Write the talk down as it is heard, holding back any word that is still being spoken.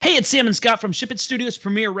it's Sam and Scott from Ship It Studios'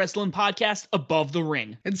 premier wrestling podcast, Above the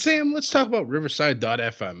Ring. And Sam, let's talk about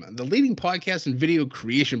Riverside.fm, the leading podcast and video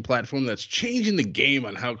creation platform that's changing the game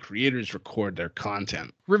on how creators record their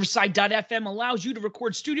content. Riverside.fm allows you to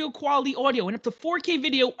record studio quality audio and up to 4K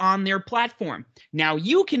video on their platform. Now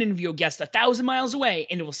you can interview a guest 1,000 miles away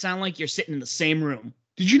and it will sound like you're sitting in the same room.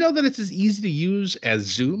 Did you know that it's as easy to use as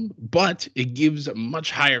Zoom, but it gives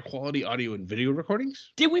much higher quality audio and video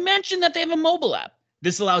recordings? Did we mention that they have a mobile app?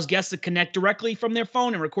 This allows guests to connect directly from their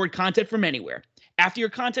phone and record content from anywhere. After your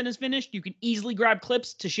content is finished, you can easily grab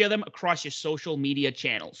clips to share them across your social media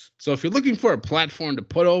channels. So if you're looking for a platform to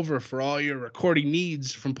put over for all your recording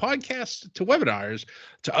needs, from podcasts to webinars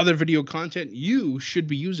to other video content, you should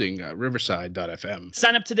be using Riverside.fm.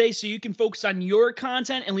 Sign up today so you can focus on your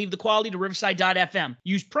content and leave the quality to Riverside.fm.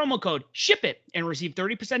 Use promo code SHIPIT and receive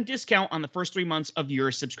 30% discount on the first 3 months of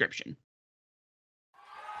your subscription.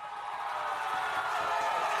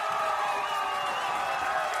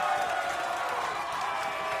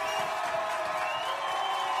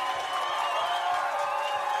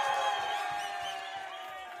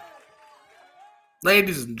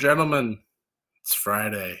 Ladies and gentlemen, it's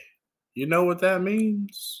Friday. You know what that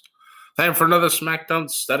means? Time for another SmackDown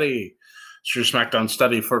study. It's your SmackDown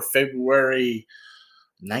study for February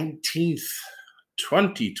 19th,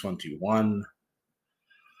 2021.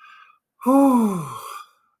 I'm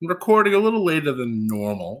recording a little later than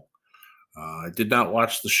normal. I did not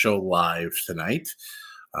watch the show live tonight.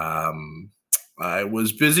 I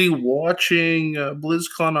was busy watching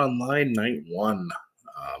BlizzCon Online Night 1.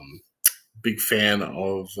 Big fan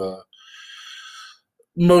of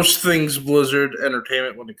most things Blizzard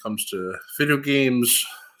Entertainment when it comes to video games.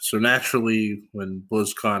 So naturally, when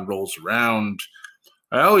BlizzCon rolls around,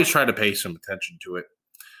 I always try to pay some attention to it.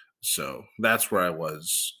 So that's where I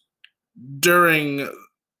was during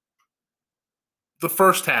the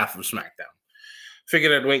first half of SmackDown.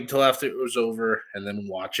 Figured I'd wait until after it was over and then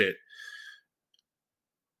watch it.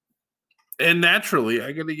 And naturally,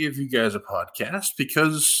 I got to give you guys a podcast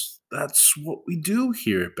because that's what we do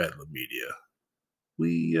here at Bedlam Media.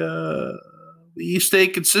 We stay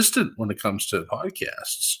consistent when it comes to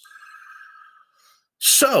podcasts.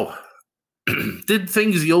 So, did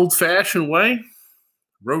things the old-fashioned way.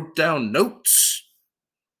 Wrote down notes.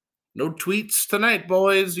 No tweets tonight,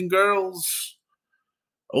 boys and girls.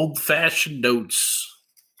 Old-fashioned notes.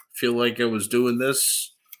 Feel like I was doing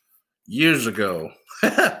this years ago.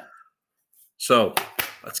 So,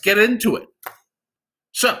 let's get into it.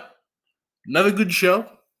 So, another good show.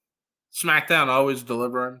 SmackDown always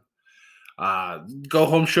delivering. Go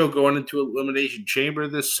home show going into Elimination Chamber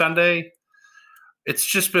this Sunday. It's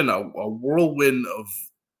just been a whirlwind of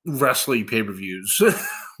wrestling pay-per-views.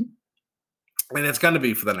 And it's going to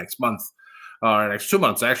be for the next month. Or next 2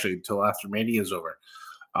 months, actually, until after Mania is over.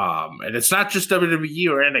 And it's not just WWE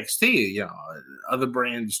or NXT. You know, other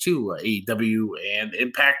brands too. AEW and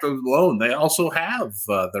Impact alone. They also have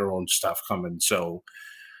their own stuff coming. So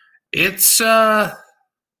it's going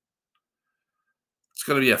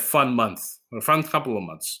to be a fun month, a fun couple of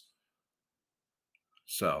months.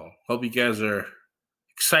 So hope you guys are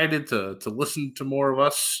excited to listen to more of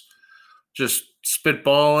us just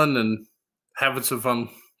spitballing and having some fun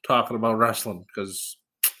talking about wrestling, because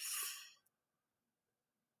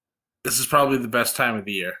this is probably the best time of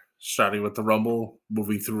the year, starting with the Rumble,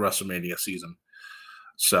 moving through WrestleMania season.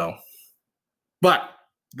 So, but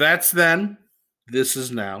that's then. This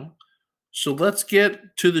is now. So let's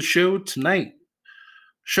get to the show tonight.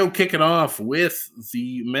 Show kicking off with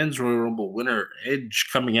the Men's Royal Rumble winner, Edge,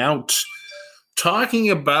 coming out, talking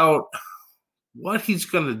about what he's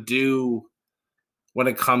going to do when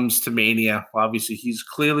it comes to Mania. Obviously, he's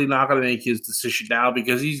clearly not going to make his decision now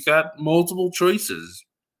because he's got multiple choices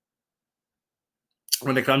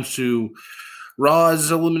when it comes to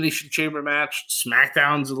Raw's Elimination Chamber match,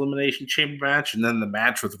 SmackDown's Elimination Chamber match, and then the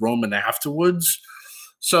match with Roman afterwards.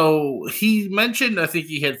 So he mentioned, I think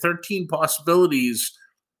he had 13 possibilities.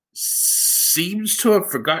 Seems to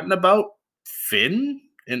have forgotten about Finn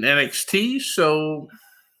in NXT. So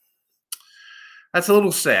that's a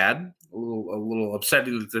little sad, a little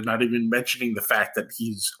upsetting that they're not even mentioning the fact that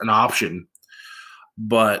he's an option.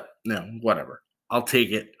 But, you know, whatever. I'll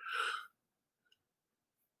take it.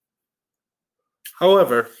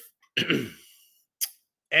 However,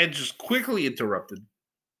 Edge is quickly interrupted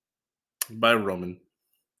by Roman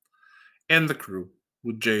and the crew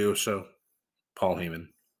with Jey Uso, Paul Heyman,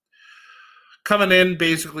 coming in,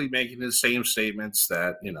 basically making his same statements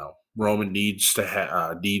that, you know, Roman needs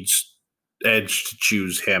Edge to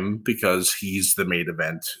choose him because he's the main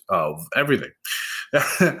event of everything.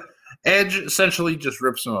 Edge essentially just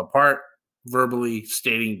rips him apart. verbally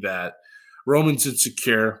stating that Roman's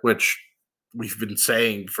insecure, which we've been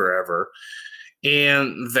saying forever,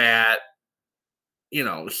 and that,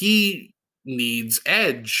 he needs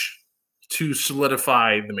Edge to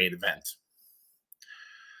solidify the main event.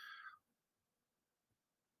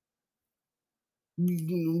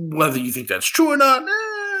 Whether you think that's true or not,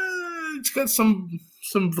 it's got some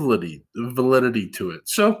validity to it.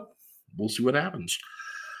 So we'll see what happens.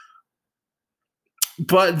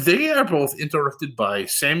 But they are both interrupted by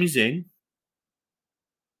Sami Zayn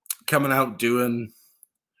coming out doing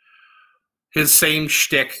his same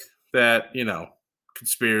shtick that,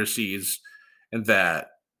 conspiracies, and that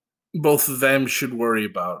both of them should worry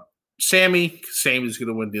about Sami. Sami's going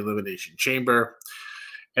to win the Elimination Chamber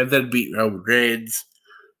and then beat Roman Reigns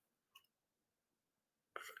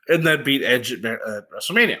and then beat Edge at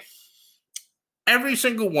WrestleMania. Every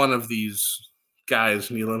single one of these guys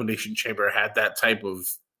in the Elimination Chamber had that type of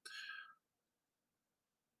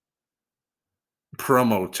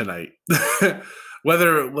promo tonight.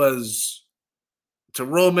 Whether it was to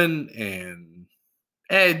Roman and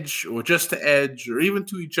Edge, or just to Edge, or even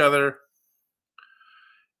to each other,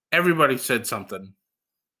 everybody said something.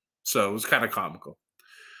 So it was kind of comical.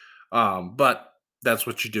 But that's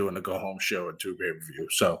what you do in a go-home show and to a pay-per-view.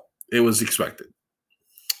 So it was expected.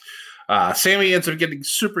 Sami ends up getting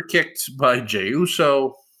super kicked by Jey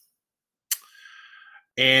Uso.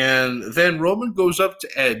 And then Roman goes up to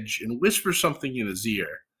Edge and whispers something in his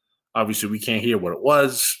ear. Obviously, we can't hear what it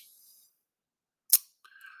was.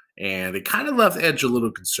 And it kind of left Edge a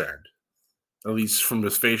little concerned, at least from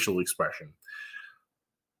his facial expression.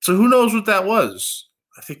 So who knows what that was?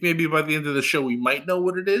 I think maybe by the end of the show we might know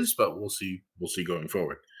what it is, but we'll see. We'll see going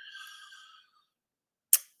forward.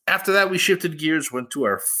 After that, we shifted gears, went to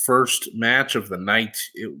our first match of the night.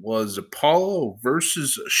 It was Apollo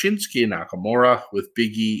versus Shinsuke Nakamura with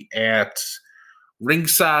Big E at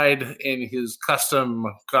ringside in his custom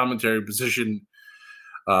commentary position.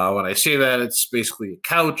 When I say that, it's basically a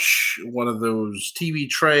couch, one of those TV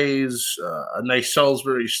trays, a nice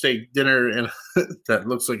Salisbury steak dinner, and that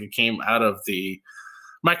looks like it came out of the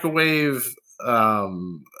microwave, a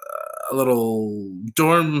little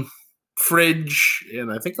dorm fridge,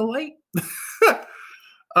 and I think a light.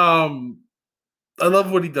 I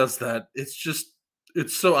love when he does that. It's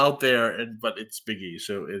so out there, but it's Big E,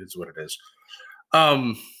 so it is what it is.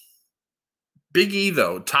 Big E,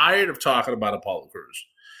 though, tired of talking about Apollo Crews,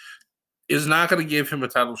 is not going to give him a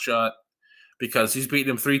title shot because he's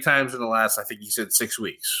beaten him 3 times in the last, I think he said 6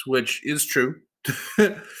 weeks, which is true.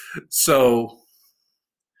 So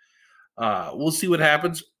we'll see what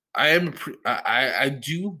happens. I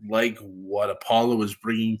do like what Apollo is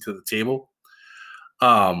bringing to the table.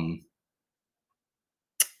 The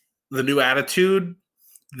new attitude,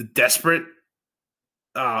 the desperate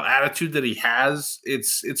attitude that he has,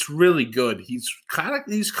 it's really good. He's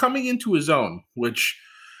coming into his own, which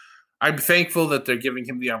I'm thankful that they're giving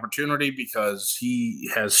him the opportunity because he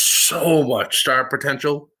has so much star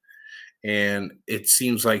potential, and it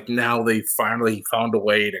seems like now they finally found a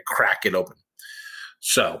way to crack it open.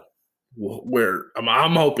 So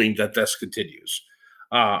I'm hoping that this continues.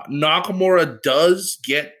 Nakamura does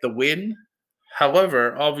get the win.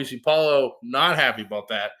 However, obviously, Paulo not happy about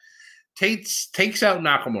that. Takes out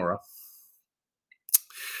Nakamura.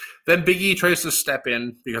 Then Big E tries to step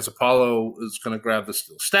in because Apollo is going to grab the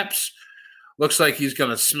steel steps. Looks like he's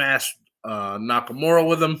going to smash Nakamura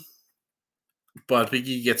with him. But Big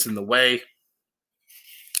E gets in the way.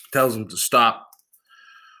 Tells him to stop.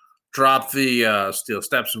 Drop the steel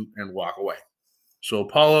steps and walk away. So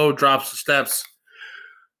Apollo drops the steps.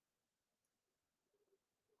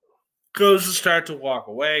 Goes to start to walk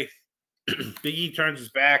away. Big E turns his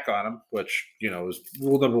back on him, which, is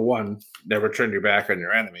rule number 1, never turn your back on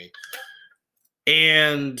your enemy,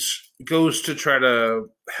 and goes to try to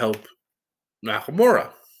help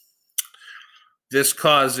Nakamura. This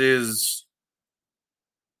causes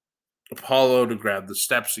Apollo to grab the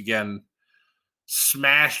steps again,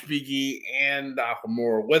 smash Big E and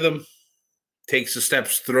Nakamura with him, takes the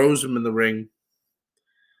steps, throws him in the ring,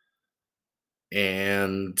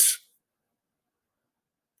 and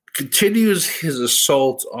continues his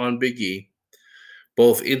assault on Big E,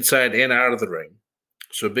 both inside and out of the ring.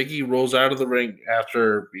 So Big E rolls out of the ring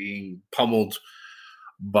after being pummeled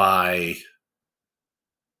by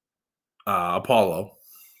Apollo.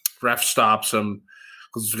 Ref stops him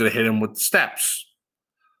because he's going to hit him with the steps.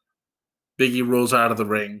 Big E rolls out of the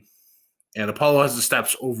ring, and Apollo has the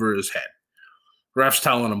steps over his head. Ref's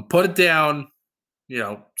telling him, put it down,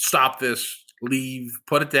 stop this, leave,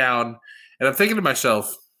 put it down. And I'm thinking to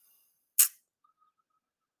myself,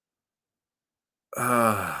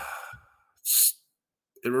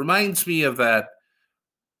 It reminds me of that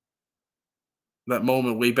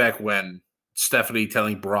moment way back when Stephanie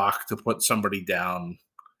telling Brock to put somebody down.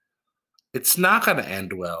 It's not going to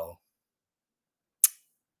end well.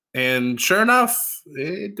 And sure enough,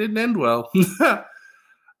 it didn't end well.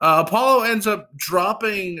 Apollo ends up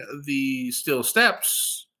dropping the steel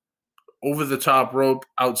steps over the top rope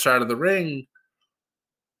outside of the ring.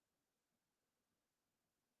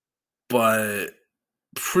 But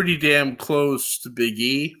pretty damn close to Big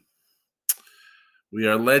E. We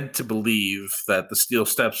are led to believe that the steel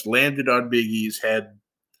steps landed on Big E's head.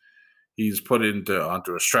 He's put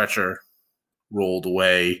onto a stretcher, rolled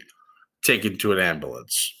away, taken to an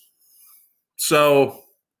ambulance. So,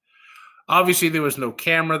 obviously there was no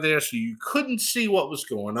camera there, so you couldn't see what was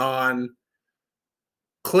going on.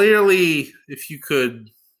 Clearly, if you could,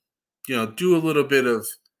 do a little bit of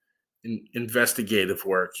investigative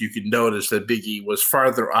work, you could notice that Big E was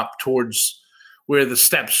farther up towards where the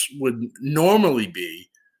steps would normally be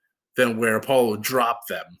than where Apollo dropped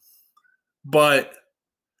them. But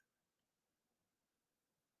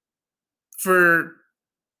for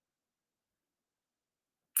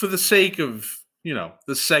the sake of,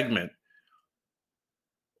 the segment,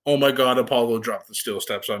 oh my God, Apollo dropped the steel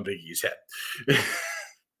steps on Big E's head.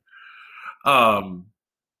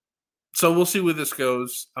 So we'll see where this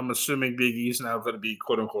goes. I'm assuming Big E's now going to be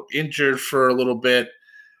quote unquote injured for a little bit.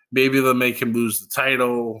 Maybe they'll make him lose the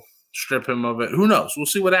title, strip him of it. Who knows? We'll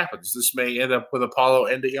see what happens. This may end up with Apollo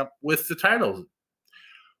ending up with the title.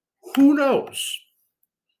 Who knows?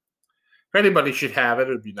 If anybody should have it,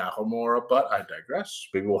 it would be Nakamura, but I digress.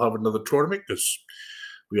 Maybe we'll have another tournament because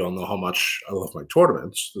we all know how much I love my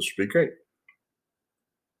tournaments. This would be great.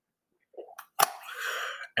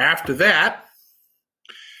 After that,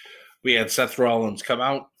 we had Seth Rollins come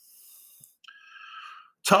out,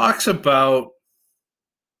 talks about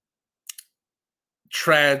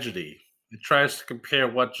tragedy. He tries to compare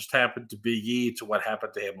what just happened to Big E to what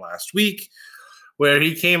happened to him last week, where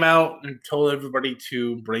he came out and told everybody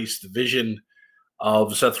to embrace the vision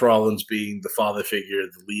of Seth Rollins being the father figure,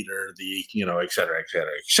 the leader, the, et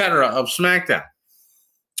cetera, of SmackDown.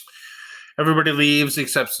 Everybody leaves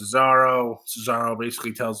except Cesaro. Cesaro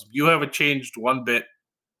basically tells him, you haven't changed one bit.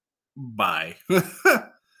 Bye.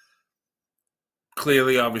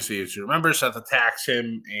 Clearly, obviously, as you remember, Seth attacks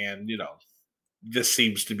him, and, this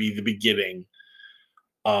seems to be the beginning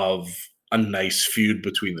of a nice feud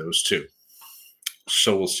between those two.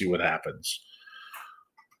 So we'll see what happens.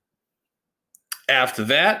 After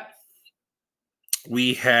that,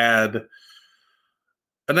 we had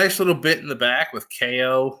a nice little bit in the back with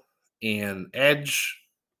KO and Edge,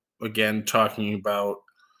 again, talking about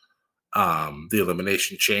the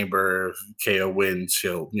Elimination Chamber. If KO wins,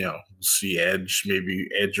 he'll, see Edge, maybe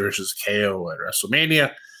Edge versus KO at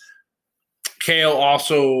WrestleMania. KO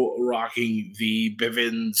also rocking the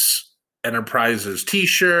Bivens Enterprises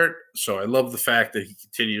t-shirt. So I love the fact that he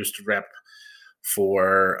continues to rep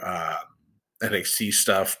for NXT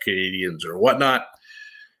stuff, Canadians or whatnot.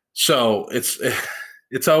 So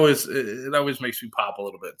it always makes me pop a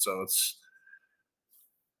little bit. So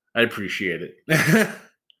I appreciate it.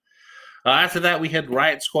 After that, we had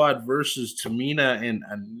Riot Squad versus Tamina and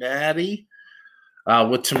Natty.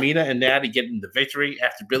 With Tamina and Natty getting the victory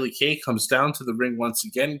after Billie Kay comes down to the ring once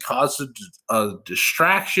again, causes a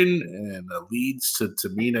distraction and leads to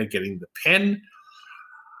Tamina getting the pin.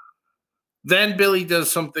 Then Billie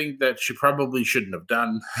does something that she probably shouldn't have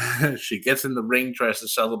done. She gets in the ring, tries to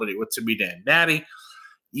celebrate with Tamina and Natty,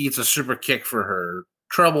 eats a super kick for her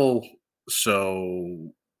trouble.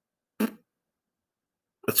 So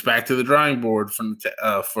it's back to the drawing board for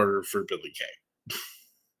Billie Kay.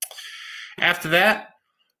 After that,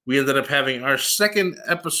 we ended up having our second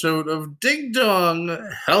episode of Ding Dong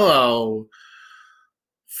Hello,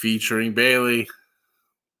 featuring Bayley.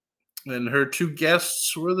 And her two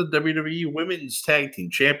guests were the WWE Women's Tag Team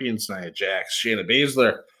Champions, Nia Jax, Shayna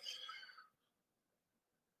Baszler.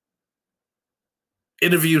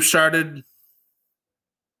 Interview started.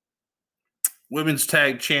 Women's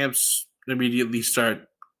Tag Champs immediately start,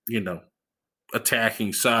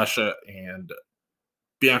 attacking Sasha and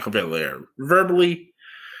Bianca Belair verbally.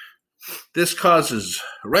 This causes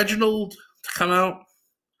Reginald to come out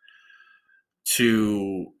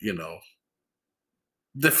to,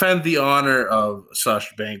 defend the honor of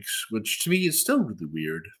Sasha Banks, which to me is still really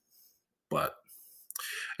weird, but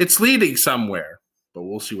it's leading somewhere, but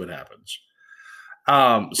we'll see what happens.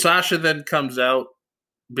 Sasha then comes out,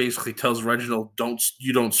 basically tells Reginald,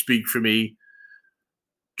 you don't speak for me.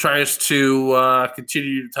 Tries to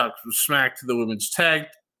continue to talk smack to the women's tag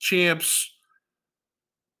champs.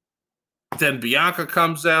 Then Bianca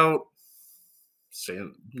comes out,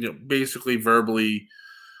 saying, basically verbally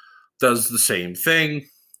does the same thing.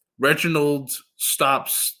 Reginald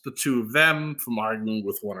stops the two of them from arguing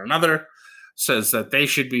with one another, says that they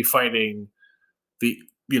should be fighting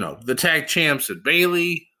the tag champs at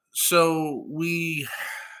Bayley. So we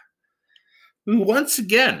once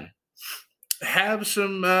again have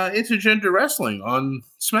some intergender wrestling on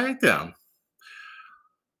SmackDown.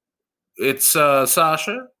 It's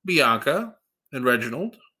Sasha, Bianca, and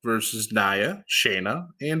Reginald versus Nia, Shayna,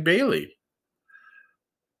 and Bayley.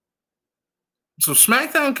 So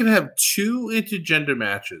SmackDown can have 2 intergender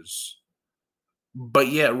matches, but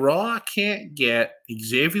yet Raw can't get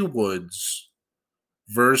Xavier Woods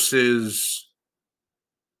versus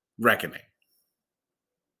Reckoning.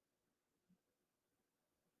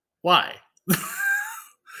 Why?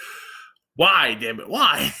 Why, damn it,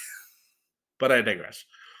 why? But I digress.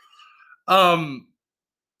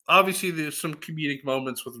 Obviously there's some comedic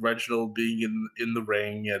moments with Reginald being in the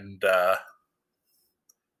ring, and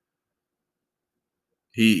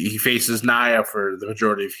he faces Nia for the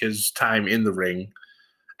majority of his time in the ring.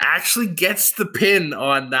 Actually gets the pin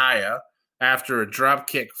on Nia after a drop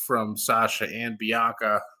kick from Sasha and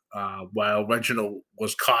Bianca, while Reginald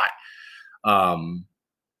was caught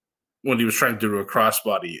when he was trying to do a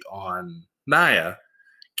crossbody on Nia.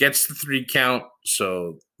 Gets the 3 count,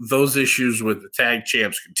 so those issues with the tag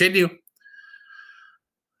champs continue.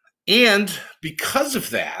 And because of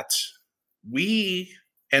that, we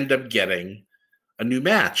end up getting a new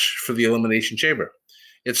match for the Elimination Chamber.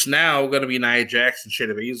 It's now going to be Nia Jax and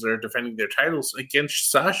Shayna Baszler defending their titles against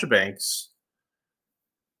Sasha Banks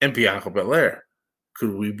and Bianca Belair.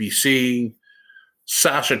 Could we be seeing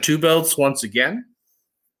Sasha 2 belts once again?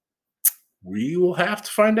 We will have to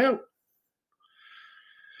find out.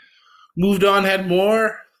 Moved on, had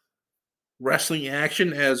more wrestling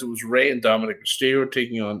action as it was Rey and Dominic Mysterio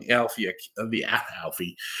taking on the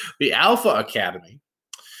Alpha Academy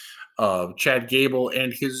of Chad Gable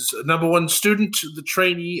and his number 1 student, the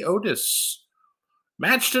trainee Otis.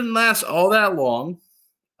 Match didn't last all that long.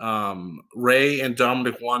 Rey and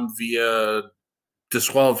Dominic won via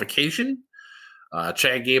disqualification.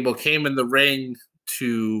 Chad Gable came in the ring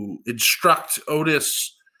to instruct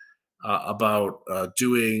Otis about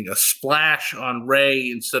doing a splash on Rey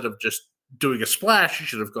instead of just doing a splash. He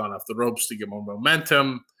should have gone off the ropes to get more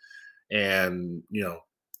momentum. And,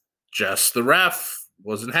 just the ref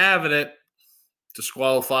wasn't having it,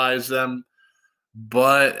 disqualifies them.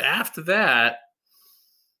 But after that,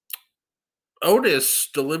 Otis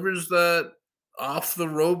delivers that off the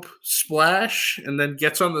rope splash and then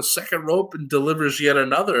gets on the second rope and delivers yet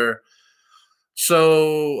another.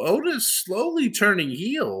 So Otis slowly turning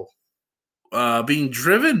heel, being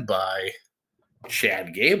driven by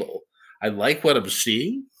Chad Gable. I like what I'm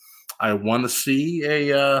seeing. I want to see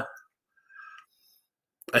a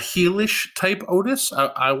heelish type Otis.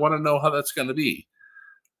 I want to know how that's going to be.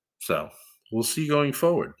 So we'll see going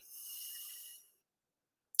forward.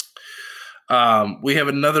 We have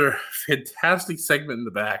another fantastic segment in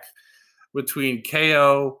the back between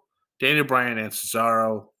KO, Daniel Bryan, and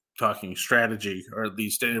Cesaro talking strategy, or at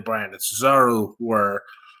least Daniel Bryan and Cesaro were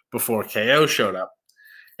before KO showed up.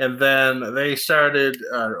 And then they started,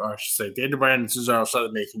 or I should say, Daniel Bryan and Cesaro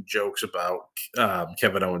started making jokes about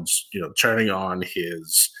Kevin Owens, turning on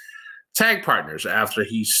his tag partners after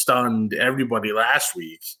he stunned everybody last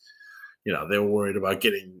week. They were worried about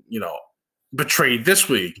getting, betrayed this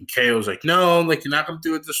week. And KO's like, no, you're not going to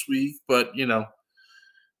do it this week, but,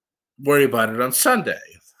 worry about it on Sunday.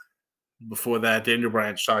 Before that, Daniel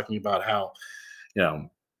Bryan's talking about how,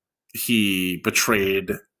 he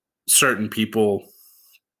betrayed certain people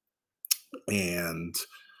and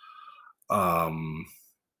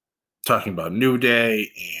talking about New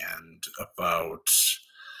Day and about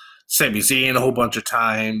Sami Zayn a whole bunch of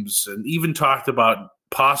times, and even talked about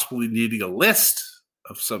possibly needing a list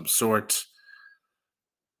of some sort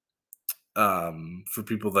for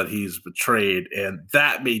people that he's betrayed, and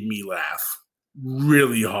that made me laugh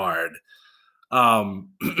really hard.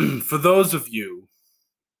 For those of you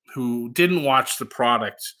who didn't watch the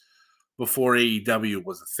product before AEW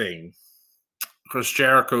was a thing, Chris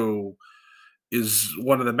Jericho is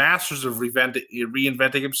one of the masters of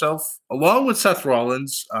reinventing himself, along with Seth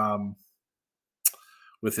Rollins,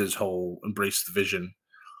 with his whole Embrace the Vision.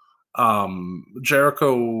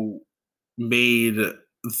 Jericho made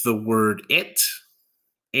the word "it"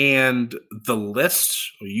 and the list,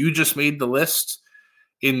 or you just made the list,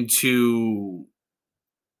 into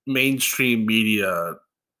mainstream media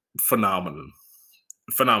phenomenon.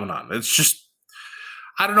 It's just,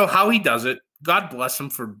 I don't know how he does it. God bless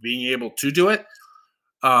him for being able to do it.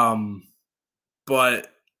 But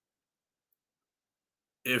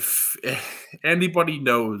if anybody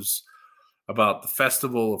knows about the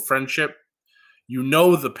Festival of Friendship, you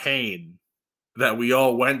know the pain that we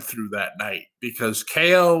all went through that night, because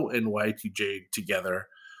KO and Y2J together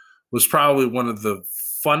was probably one of the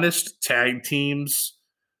funnest tag teams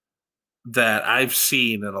that I've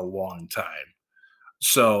seen in a long time.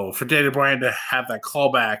 So for Daniel Bryan to have that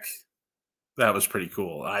callback, that was pretty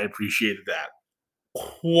cool. I appreciated that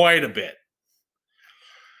quite a bit.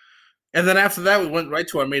 And then after that, we went right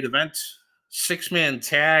to our main event, 6-man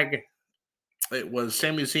tag. It was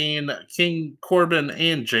Sami Zayn, King Corbin,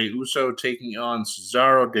 and Jey Uso taking on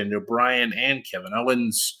Cesaro, Daniel Bryan, and Kevin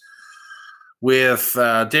Owens, with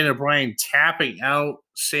Daniel Bryan tapping out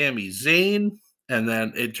Sami Zayn, and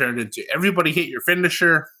then it turned into everybody hit your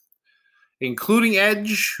finisher, including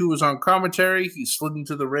Edge, who was on commentary. He slid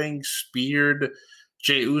into the ring, speared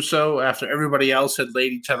Jey Uso after everybody else had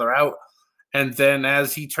laid each other out, and then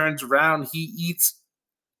as he turns around, he eats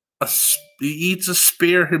a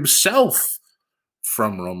spear himself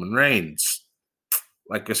from Roman Reigns.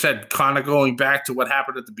 Like I said, kind of going back to what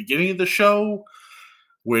happened at the beginning of the show,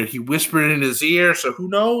 where he whispered in his ear. So who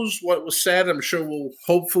knows what was said? I'm sure we'll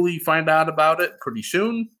hopefully find out about it pretty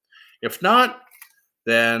soon. If not,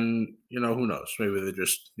 then, who knows? Maybe they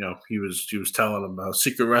just, he was telling them a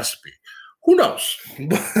secret recipe. Who knows?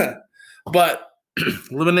 But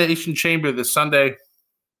Elimination Chamber this Sunday,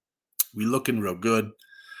 we looking real good.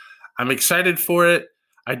 I'm excited for it.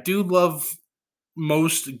 I do love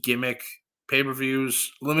most gimmick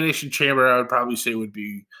pay-per-views. Elimination Chamber, I would probably say, would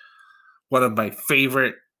be one of my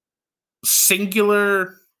favorite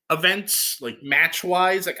singular events, like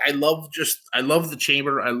match-wise. Like I love the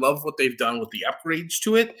Chamber. I love what they've done with the upgrades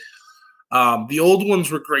to it. The old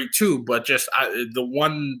ones were great too, but just the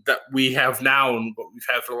one that we have now and what we've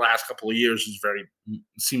had for the last couple of years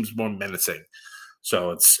seems more menacing.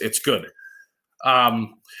 So it's good.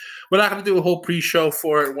 We're not going to do a whole pre-show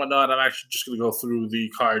for it and whatnot. I'm actually just going to go through the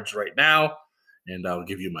cards right now, and I'll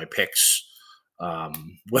give you my picks.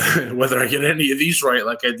 Whether I get any of these right,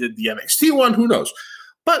 like I did the NXT one, who knows?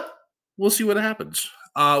 But we'll see what happens.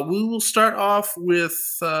 We will start off with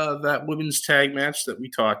that women's tag match that we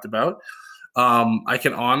talked about. I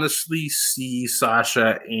can honestly see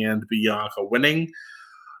Sasha and Bianca winning.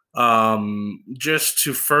 Just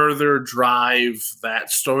to further drive that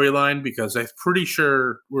storyline, because I'm pretty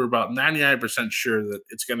sure we're about 99% sure that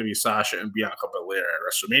it's going to be Sasha and Bianca Belair at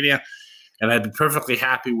WrestleMania, and I'd be perfectly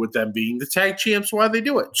happy with them being the tag champs while they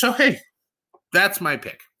do it. So, hey, that's my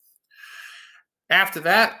pick. After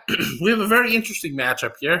that, we have a very interesting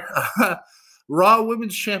matchup here. Raw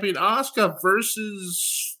Women's Champion Asuka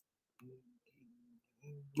versus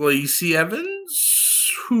Lacey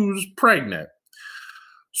Evans, who's pregnant.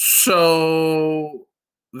 So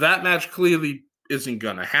that match clearly isn't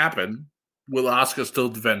going to happen. Will Asuka still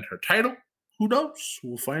defend her title? Who knows?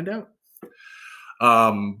 We'll find out.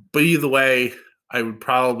 But either way, I would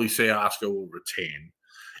probably say Asuka will retain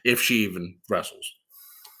if she even wrestles.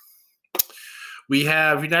 We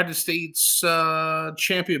have United States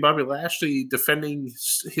champion Bobby Lashley defending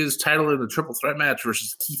his title in a triple threat match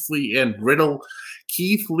versus Keith Lee and Riddle.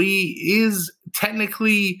 Keith Lee is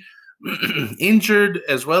technically injured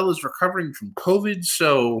as well as recovering from COVID,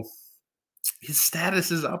 so his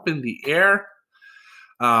status is up in the air.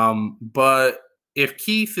 But if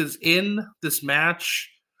Keith is in this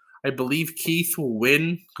match, I believe Keith will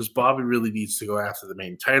win because Bobby really needs to go after the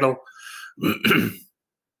main title.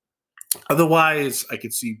 Otherwise, I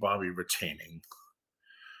could see Bobby retaining.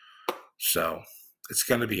 So it's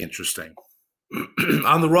going to be interesting.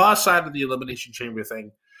 On the Raw side of the Elimination Chamber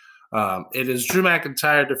thing, it is Drew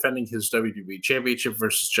McIntyre defending his WWE Championship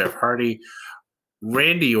versus Jeff Hardy,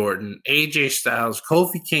 Randy Orton, AJ Styles,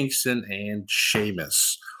 Kofi Kingston, and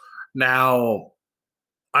Sheamus. Now,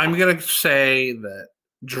 I'm going to say that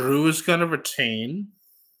Drew is going to retain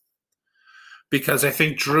because I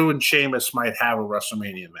think Drew and Sheamus might have a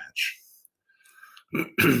WrestleMania match.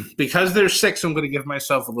 Because there's 6, I'm going to give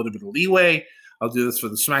myself a little bit of leeway. I'll do this for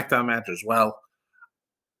the SmackDown match as well.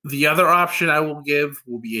 The other option I will give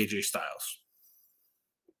will be AJ Styles.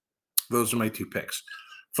 Those are my 2 picks.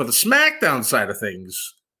 For the SmackDown side of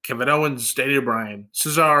things, Kevin Owens, Daniel Bryan,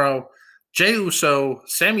 Cesaro, Jey Uso,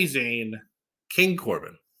 Sami Zayn, King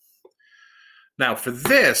Corbin. Now for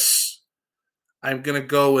this, I'm going to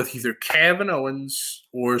go with either Kevin Owens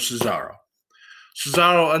or Cesaro.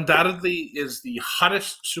 Cesaro undoubtedly is the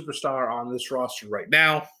hottest superstar on this roster right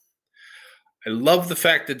now. I love the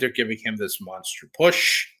fact that they're giving him this monster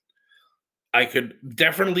push. I could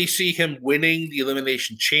definitely see him winning the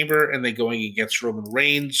Elimination Chamber and then going against Roman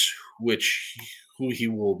Reigns, who he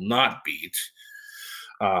will not beat.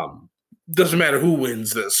 doesn't matter who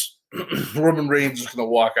wins this. Roman Reigns is going to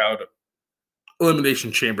walk out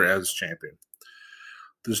Elimination Chamber as champion.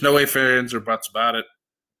 There's no ifs, ands, or buts about it.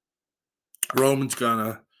 Roman's going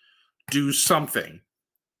to do something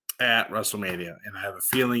at WrestleMania, and I have a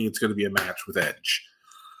feeling it's going to be a match with Edge,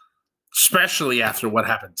 especially after what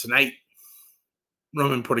happened tonight.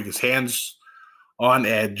 Roman putting his hands on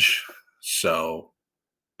Edge. So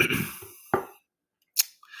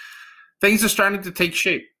things are starting to take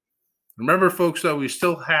shape. Remember, folks, though, we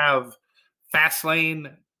still have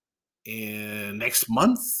Fastlane in next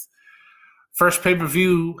month. First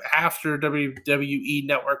pay-per-view after WWE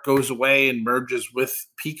Network goes away and merges with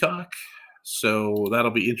Peacock. So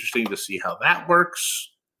that'll be interesting to see how that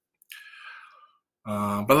works.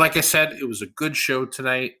 But like I said, it was a good show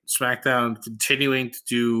tonight. SmackDown continuing to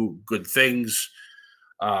do good things.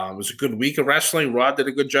 It was a good week of wrestling. Raw did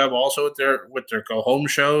a good job also with their go-home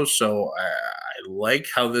shows. So I like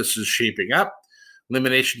how this is shaping up.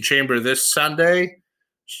 Elimination Chamber this Sunday,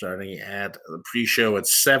 starting at the pre-show at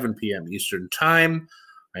 7 p.m. Eastern Time.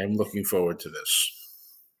 I am looking forward to this,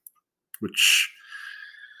 which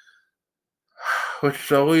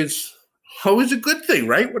is always a good thing,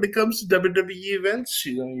 right? When it comes to WWE events,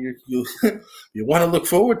 you want to look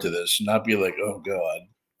forward to this and not be like, oh God,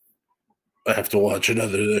 I have to watch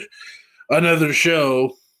another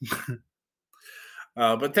show.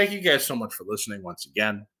 But thank you guys so much for listening once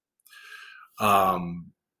again.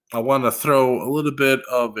 I want to throw a little bit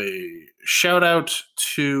of a shout out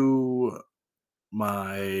to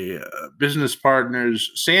my business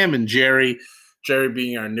partners, Sam and Jerry. Jerry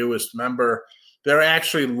being our newest member. They're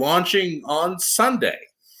actually launching on Sunday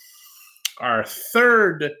our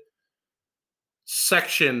third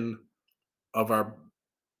section of our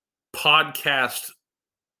podcast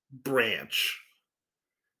branch.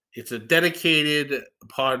 It's a dedicated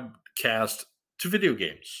podcast to video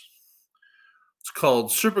games. It's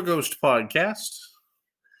called Super Ghost Podcast.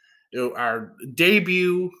 Our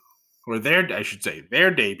debut, or their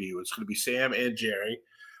debut, is going to be Sam and Jerry.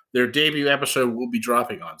 Their debut episode will be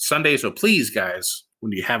dropping on Sunday. So please, guys,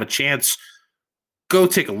 when you have a chance, go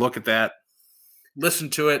take a look at that. Listen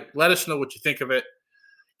to it. Let us know what you think of it.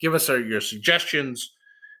 Give us your suggestions.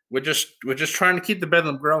 We're just trying to keep the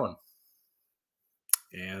Bedlam growing.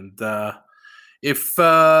 And if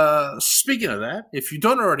speaking of that, if you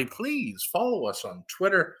don't already, please follow us on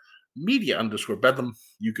Twitter, media_Bedlam.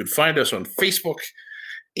 You can find us on Facebook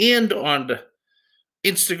and on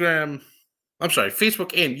Instagram. I'm sorry,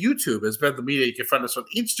 Facebook and YouTube as Bedlam Media. You can find us on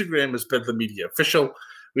Instagram as Bedlam Media Official.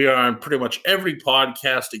 We are on pretty much every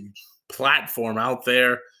podcasting platform out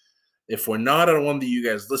there. If we're not on one that you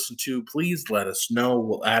guys listen to, please let us know.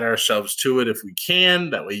 We'll add ourselves to it if we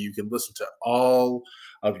can. That way you can listen to all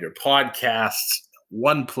of your podcasts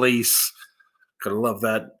one place. Gotta love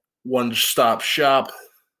that one-stop shop.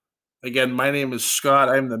 Again, my name is Scott.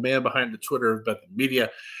 I'm the man behind the Twitter of Bedlam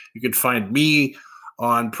Media. You can find me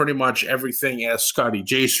on pretty much everything as Scotty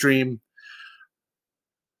J Stream.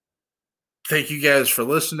 Thank you guys for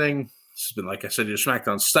listening. This has been, like I said, your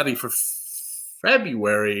SmackDown study for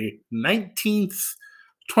February 19th,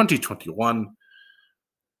 2021.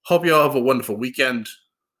 Hope you all have a wonderful weekend.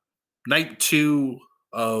 Night 2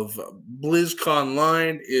 of BlizzCon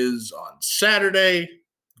Line is on Saturday.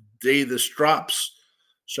 Day this drops,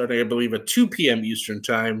 starting, I believe, at 2 p.m. Eastern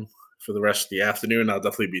Time for the rest of the afternoon. I'll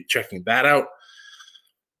definitely be checking that out.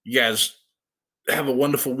 You guys have a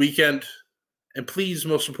wonderful weekend. And please,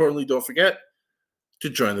 most importantly, don't forget to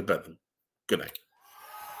join the Bedlam. Good night.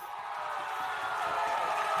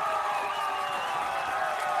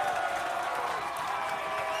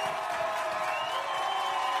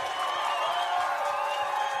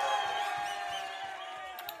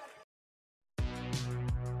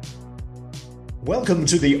 Welcome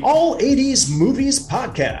to the All 80s Movies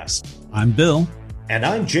Podcast. I'm Bill. And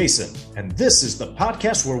I'm Jason. And this is the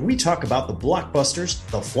podcast where we talk about the blockbusters,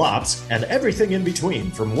 the flops, and everything in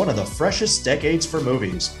between from one of the freshest decades for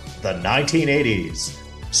movies, the 1980s.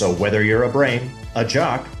 So whether you're a brain, a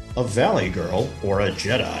jock, a valley girl, or a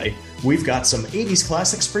Jedi, we've got some 80s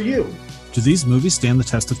classics for you. Do these movies stand the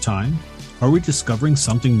test of time? Are we discovering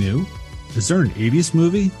something new? Is there an 80s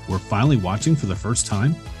movie we're finally watching for the first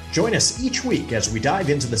time? Join us each week as we dive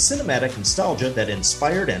into the cinematic nostalgia that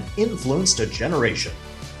inspired and influenced a generation.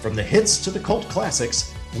 From the hits to the cult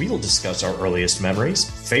classics, we'll discuss our earliest memories,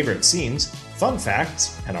 favorite scenes, fun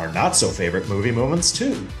facts, and our not-so-favorite movie moments,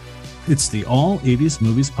 too. It's the All 80s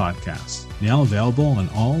Movies Podcast, now available on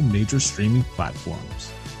all major streaming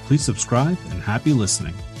platforms. Please subscribe and happy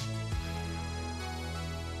listening.